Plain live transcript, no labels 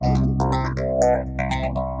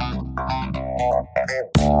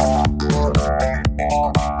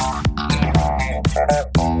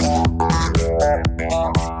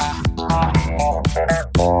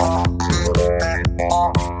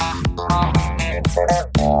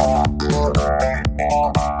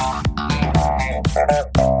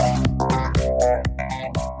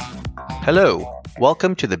Hello,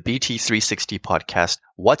 welcome to the BT360 podcast,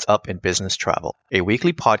 What's Up in Business Travel, a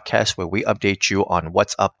weekly podcast where we update you on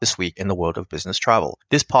what's up this week in the world of business travel.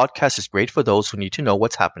 This podcast is great for those who need to know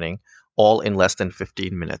what's happening, all in less than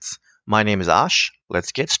 15 minutes. My name is Ash.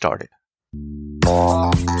 Let's get started.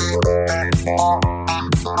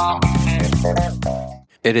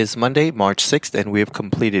 It is Monday, March 6th, and we have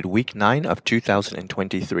completed week 9 of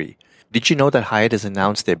 2023. Did you know that Hyatt has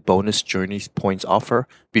announced their bonus Journeys points offer?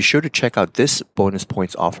 Be sure to check out this bonus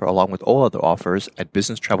points offer along with all other offers at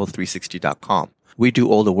businesstravel360.com. We do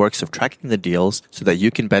all the works of tracking the deals so that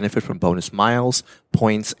you can benefit from bonus miles,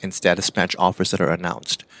 points, and status match offers that are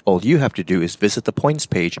announced. All you have to do is visit the points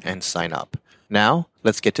page and sign up. Now,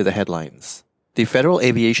 let's get to the headlines. The Federal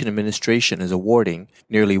Aviation Administration is awarding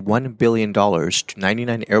nearly $1 billion to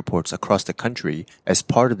 99 airports across the country as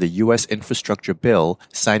part of the U.S. infrastructure bill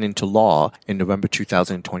signed into law in November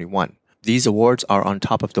 2021. These awards are on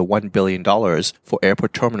top of the $1 billion for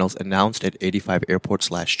airport terminals announced at 85 airports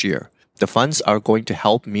last year. The funds are going to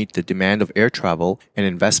help meet the demand of air travel and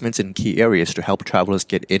investments in key areas to help travelers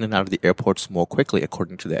get in and out of the airports more quickly,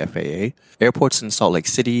 according to the FAA. Airports in Salt Lake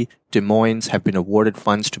City, Des Moines have been awarded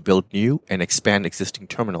funds to build new and expand existing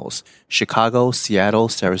terminals. Chicago, Seattle,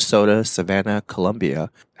 Sarasota, Savannah,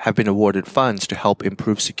 Columbia have been awarded funds to help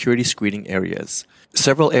improve security screening areas.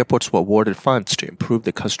 Several airports were awarded funds to improve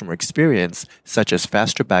the customer experience, such as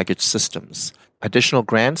faster baggage systems. Additional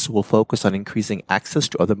grants will focus on increasing access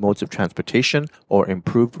to other modes of transportation or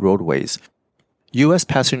improved roadways. U.S.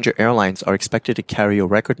 passenger airlines are expected to carry a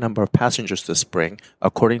record number of passengers this spring,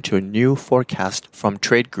 according to a new forecast from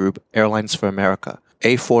trade group Airlines for America.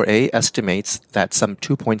 A4A estimates that some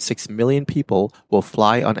 2.6 million people will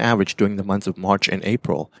fly on average during the months of March and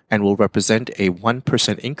April, and will represent a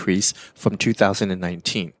 1% increase from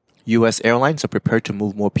 2019. U.S. airlines are prepared to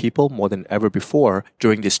move more people more than ever before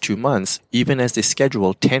during these 2 months, even as they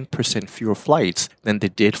schedule 10% fewer flights than they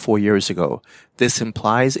did 4 years ago. This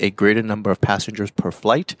implies a greater number of passengers per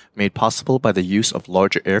flight, made possible by the use of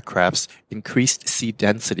larger aircrafts, increased seat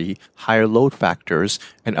density, higher load factors,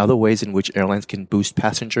 and other ways in which airlines can boost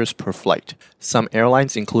passengers per flight. Some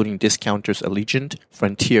airlines, including discounters Allegiant,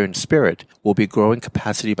 Frontier, and Spirit, will be growing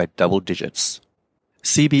capacity by double digits.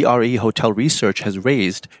 CBRE Hotel Research has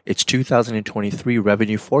raised its 2023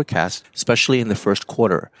 revenue forecast, especially in the first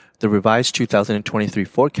quarter. The revised 2023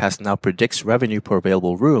 forecast now predicts revenue per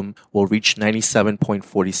available room will reach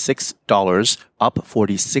 $97.46, up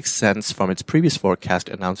 46 cents from its previous forecast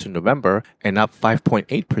announced in November, and up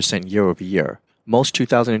 5.8% year over year. Most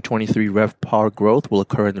 2023 RevPAR growth will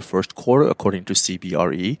occur in the first quarter, according to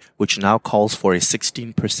CBRE, which now calls for a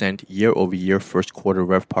 16% year-over-year first quarter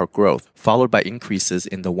RevPAR growth, followed by increases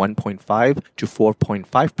in the 1.5 to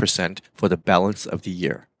 4.5% for the balance of the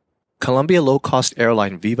year. Colombia low-cost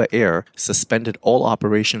airline Viva Air suspended all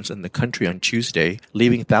operations in the country on Tuesday,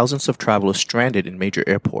 leaving thousands of travelers stranded in major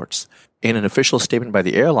airports. In an official statement by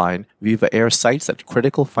the airline, Viva Air cites that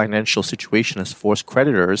critical financial situation has forced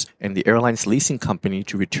creditors and the airline's leasing company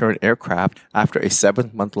to return aircraft after a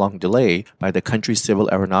 7-month-long delay by the country's Civil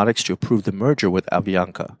Aeronautics to approve the merger with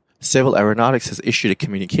Avianca. Civil Aeronautics has issued a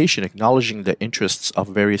communication acknowledging the interests of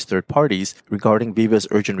various third parties regarding Viva's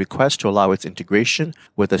urgent request to allow its integration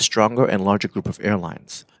with a stronger and larger group of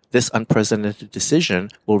airlines. This unprecedented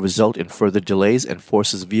decision will result in further delays and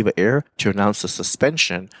forces Viva Air to announce the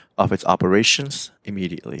suspension of its operations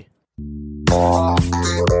immediately.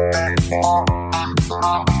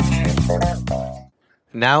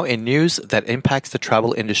 Now in news that impacts the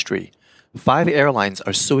travel industry. 5 airlines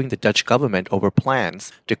are suing the Dutch government over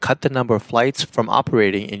plans to cut the number of flights from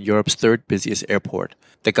operating in Europe's third busiest airport.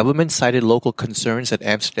 The government cited local concerns at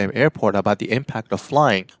Amsterdam Airport about the impact of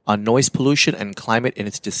flying on noise pollution and climate in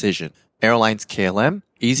its decision. Airlines KLM,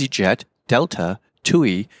 EasyJet, Delta,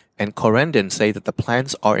 TUI, and Corendon say that the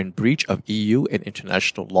plans are in breach of EU and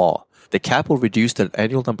international law. The cap will reduce the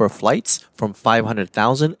annual number of flights from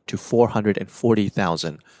 500,000 to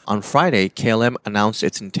 440,000. On Friday, KLM announced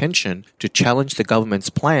its intention to challenge the government's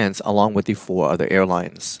plans along with the 4 other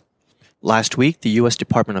airlines. Last week, the U.S.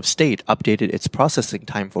 Department of State updated its processing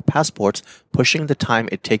time for passports, pushing the time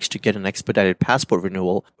it takes to get an expedited passport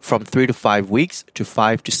renewal from 3 to 5 weeks to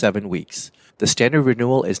 5 to 7 weeks. The standard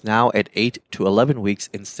renewal is now at 8 to 11 weeks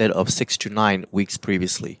instead of 6 to 9 weeks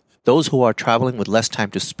previously. Those who are traveling with less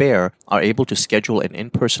time to spare are able to schedule an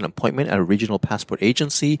in-person appointment at a regional passport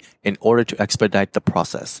agency in order to expedite the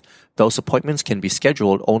process. Those appointments can be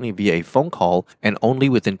scheduled only via a phone call and only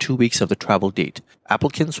within 2 weeks of the travel date.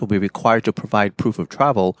 Applicants will be required to provide proof of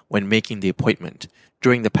travel when making the appointment.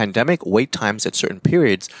 During the pandemic, wait times at certain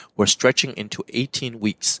periods were stretching into 18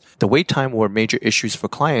 weeks. The wait time were major issues for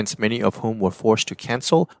clients, many of whom were forced to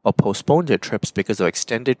cancel or postpone their trips because of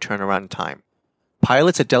extended turnaround time.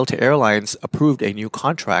 Pilots at Delta Airlines approved a new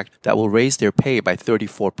contract that will raise their pay by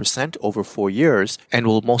 34% over 4 years and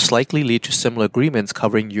will most likely lead to similar agreements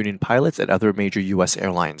covering union pilots at other major U.S.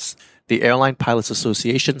 airlines. The Airline Pilots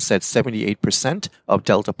Association said 78% of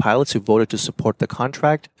Delta pilots who voted to support the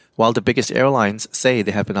contract. While the biggest airlines say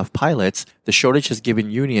they have enough pilots, the shortage has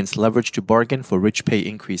given unions leverage to bargain for rich pay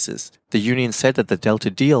increases. The union said that the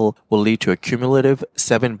Delta deal will lead to a cumulative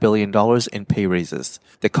 $7 billion in pay raises.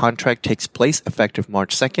 The contract takes place effective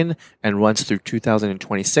March 2nd and runs through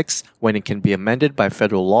 2026 when it can be amended by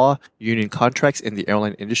federal law. Union contracts in the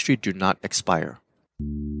airline industry do not expire.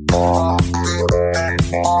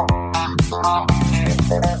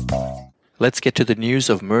 Let's get to the news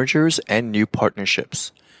of mergers and new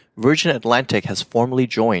partnerships. Virgin Atlantic has formally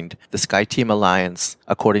joined the SkyTeam Alliance,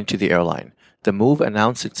 according to the airline. The move,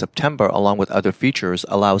 announced in September along with other features,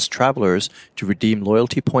 allows travelers to redeem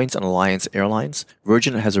loyalty points on Alliance Airlines.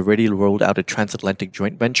 Virgin has already rolled out a transatlantic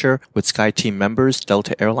joint venture with SkyTeam members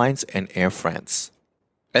Delta Airlines and Air France.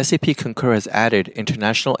 SAP Concur has added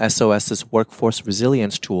International SOS's workforce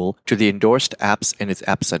resilience tool to the endorsed apps in its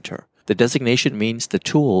App Center. The designation means the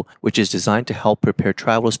tool, which is designed to help prepare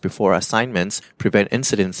travelers before assignments, prevent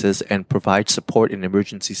incidences, and provide support in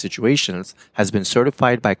emergency situations, has been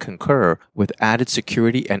certified by Concur with added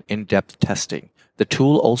security and in-depth testing. The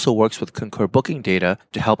tool also works with Concur booking data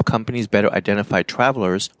to help companies better identify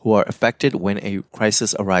travelers who are affected when a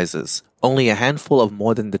crisis arises. Only a handful of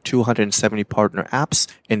more than the 270 partner apps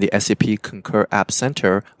in the SAP Concur App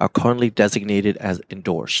Center are currently designated as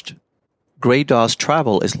endorsed. Grey Dawes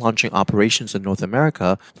Travel is launching operations in North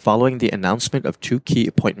America following the announcement of 2 key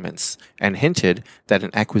appointments and hinted that an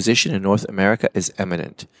acquisition in North America is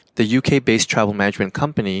imminent. The UK-based travel management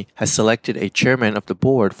company has selected a chairman of the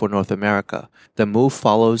board for North America. The move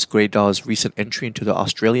follows Grey Dawes' recent entry into the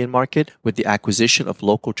Australian market with the acquisition of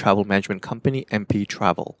local travel management company MP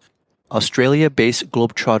Travel. Australia-based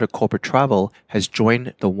Globetrotter Corporate Travel has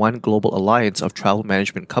joined the One Global Alliance of travel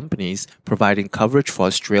management companies, providing coverage for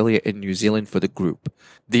Australia and New Zealand for the group.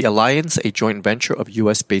 The alliance, a joint venture of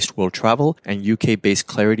US-based World Travel and UK-based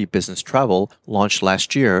Clarity Business Travel, launched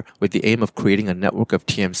last year with the aim of creating a network of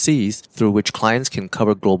TMCs through which clients can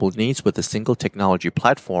cover global needs with a single technology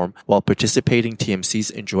platform, while participating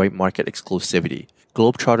TMCs enjoy market exclusivity.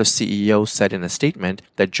 Globetrotter's CEO said in a statement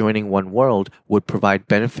that joining One World would provide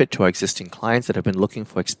benefit to our existing clients that have been looking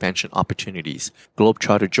for expansion opportunities.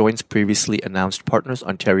 Globetrotter joins previously announced partners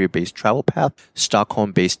Ontario-based TravelPath,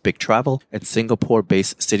 Stockholm-based Big Travel, and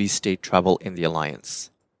Singapore-based City State Travel in the alliance.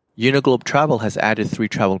 Uniglobe Travel has added 3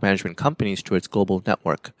 travel management companies to its global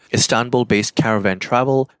network: Istanbul-based Caravan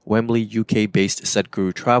Travel, Wembley UK-based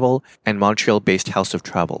Sadhguru Travel, and Montreal-based House of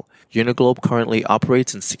Travel. Uniglobe currently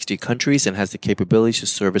operates in 60 countries and has the capability to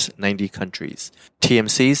service 90 countries.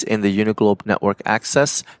 TMCs in the Uniglobe network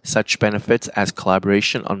access such benefits as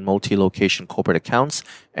collaboration on multi-location corporate accounts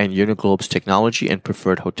and Uniglobe's technology and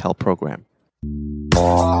preferred hotel program.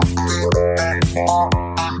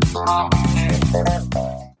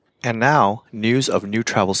 And now, news of new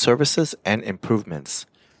travel services and improvements.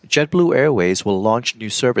 JetBlue Airways will launch new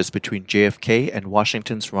service between JFK and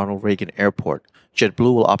Washington's Ronald Reagan Airport.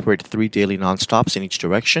 JetBlue will operate 3 daily nonstops in each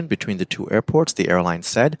direction between the 2 airports, the airline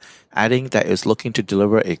said, adding that it is looking to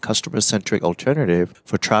deliver a customer-centric alternative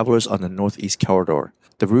for travelers on the Northeast Corridor.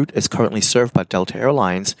 The route is currently served by Delta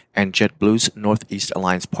Airlines and JetBlue's Northeast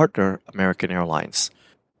Alliance partner, American Airlines.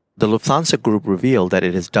 The Lufthansa Group revealed that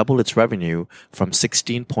it has doubled its revenue from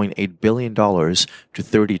 $16.8 billion to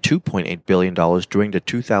 $32.8 billion during the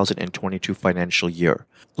 2022 financial year.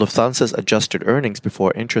 Lufthansa's adjusted earnings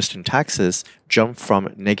before interest and taxes jumped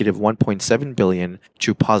from negative 1.7 billion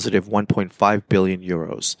to positive 1.5 billion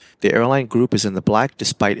euros. The airline group is in the black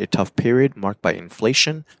despite a tough period marked by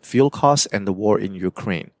inflation, fuel costs, and the war in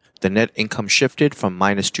Ukraine. The net income shifted from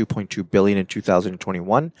minus 2.2 billion in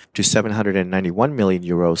 2021 to 791 million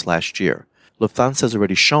euros last year. Lufthansa has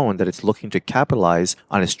already shown that it's looking to capitalize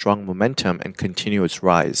on its strong momentum and continue its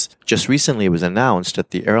rise. Just recently, it was announced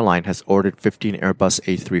that the airline has ordered 15 Airbus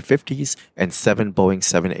A350s and 7 Boeing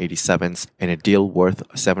 787s in a deal worth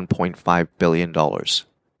 $7.5 billion.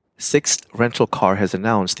 Sixt Rental Car has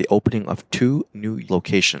announced the opening of 2 new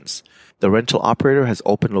locations. The rental operator has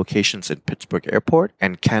opened locations in Pittsburgh Airport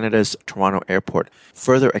and Canada's Toronto Airport,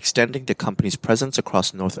 further extending the company's presence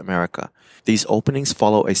across North America. These openings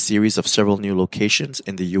follow a series of several new locations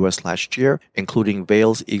in the U.S. last year, including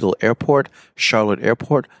Vail's Eagle Airport, Charlotte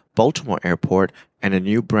Airport, Baltimore Airport, and a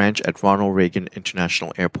new branch at Ronald Reagan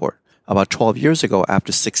International Airport. About 12 years ago,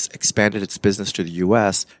 after Sixt expanded its business to the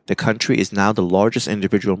U.S., the country is now the largest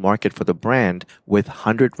individual market for the brand, with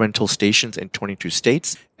 100 rental stations in 22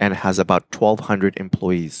 states and has about 1,200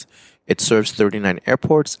 employees. It serves 39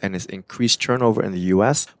 airports and has increased turnover in the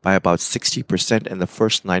U.S. by about 60% in the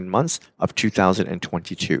first 9 months of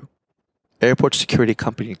 2022. Airport security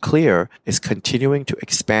company Clear is continuing to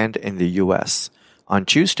expand in the U.S. On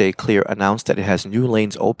Tuesday, Clear announced that it has new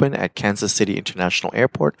lanes open at Kansas City International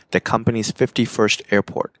Airport, the company's 51st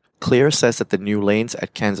airport. Clear says that the new lanes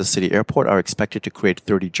at Kansas City Airport are expected to create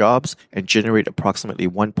 30 jobs and generate approximately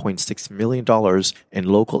 $1.6 million in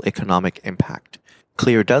local economic impact.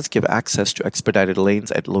 Clear does give access to expedited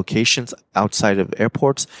lanes at locations outside of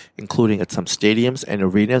airports, including at some stadiums and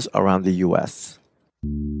arenas around the U.S.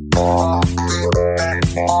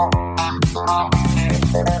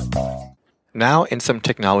 Now in some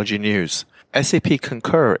technology news. SAP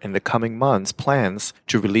Concur in the coming months plans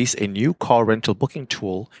to release a new car rental booking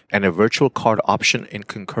tool and a virtual card option in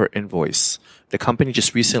Concur Invoice. The company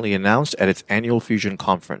just recently announced at its annual Fusion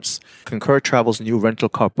conference. Concur Travel's new rental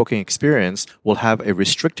car booking experience will have a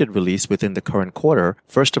restricted release within the current quarter,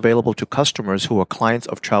 first available to customers who are clients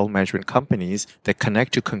of travel management companies that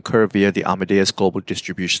connect to Concur via the Amadeus Global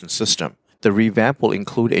Distribution System. The revamp will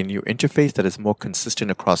include a new interface that is more consistent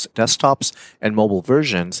across desktops and mobile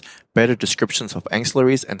versions, better descriptions of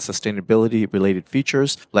ancillaries and sustainability-related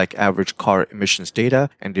features like average car emissions data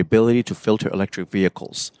and the ability to filter electric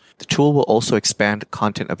vehicles. The tool will also expand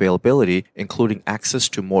content availability, including access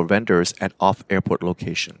to more vendors at off-airport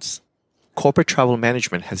locations. Corporate Travel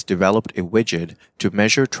Management has developed a widget to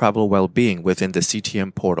measure travel well-being within the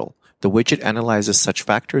CTM portal. The widget analyzes such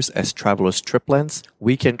factors as travelers' trip lengths,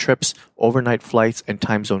 weekend trips, overnight flights and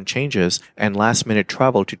time zone changes, and last-minute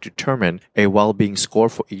travel to determine a well-being score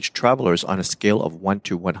for each traveler on a scale of 1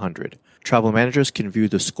 to 100. Travel managers can view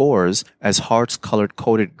the scores as hearts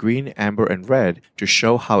colored-coded green, amber, and red to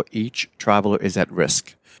show how each traveler is at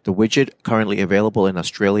risk. The widget, currently available in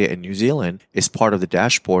Australia and New Zealand, is part of the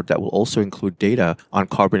dashboard that will also include data on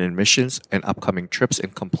carbon emissions and upcoming trips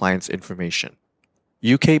and compliance information.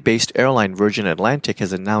 UK-based airline Virgin Atlantic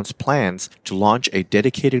has announced plans to launch a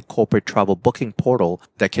dedicated corporate travel booking portal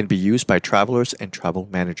that can be used by travelers and travel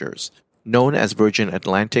managers. Known as Virgin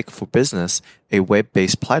Atlantic for Business, a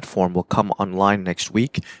web-based platform will come online next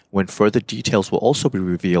week when further details will also be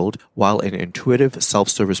revealed, while an intuitive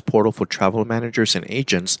self-service portal for travel managers and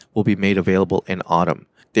agents will be made available in autumn.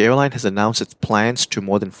 The airline has announced its plans to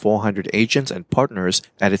more than 400 agents and partners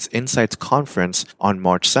at its Insights conference on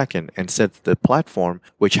March 2nd and said that the platform,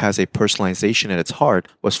 which has a personalization at its heart,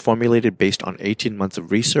 was formulated based on 18 months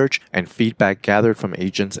of research and feedback gathered from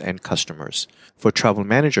agents and customers. For travel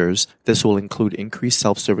managers, this will include increased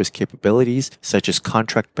self-service capabilities such as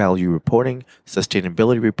contract value reporting,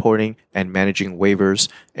 sustainability reporting, and managing waivers,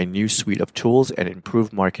 a new suite of tools, and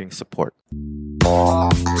improved marketing support.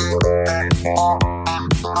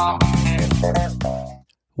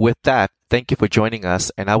 With that, thank you for joining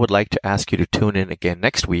us, and I would like to ask you to tune in again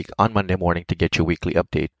next week on Monday morning to get your weekly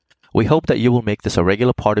update. We hope that you will make this a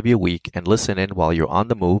regular part of your week and listen in while you're on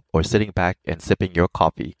the move or sitting back and sipping your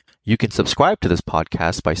coffee. You can subscribe to this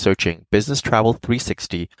podcast by searching Business Travel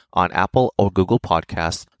 360 on Apple or Google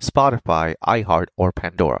Podcasts, Spotify, iHeart, or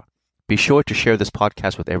Pandora. Be sure to share this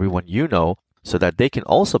podcast with everyone you know so that they can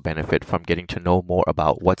also benefit from getting to know more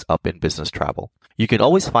about what's up in business travel. You can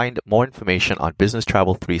always find more information on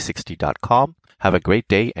businesstravel360.com. Have a great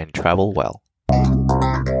day and travel well.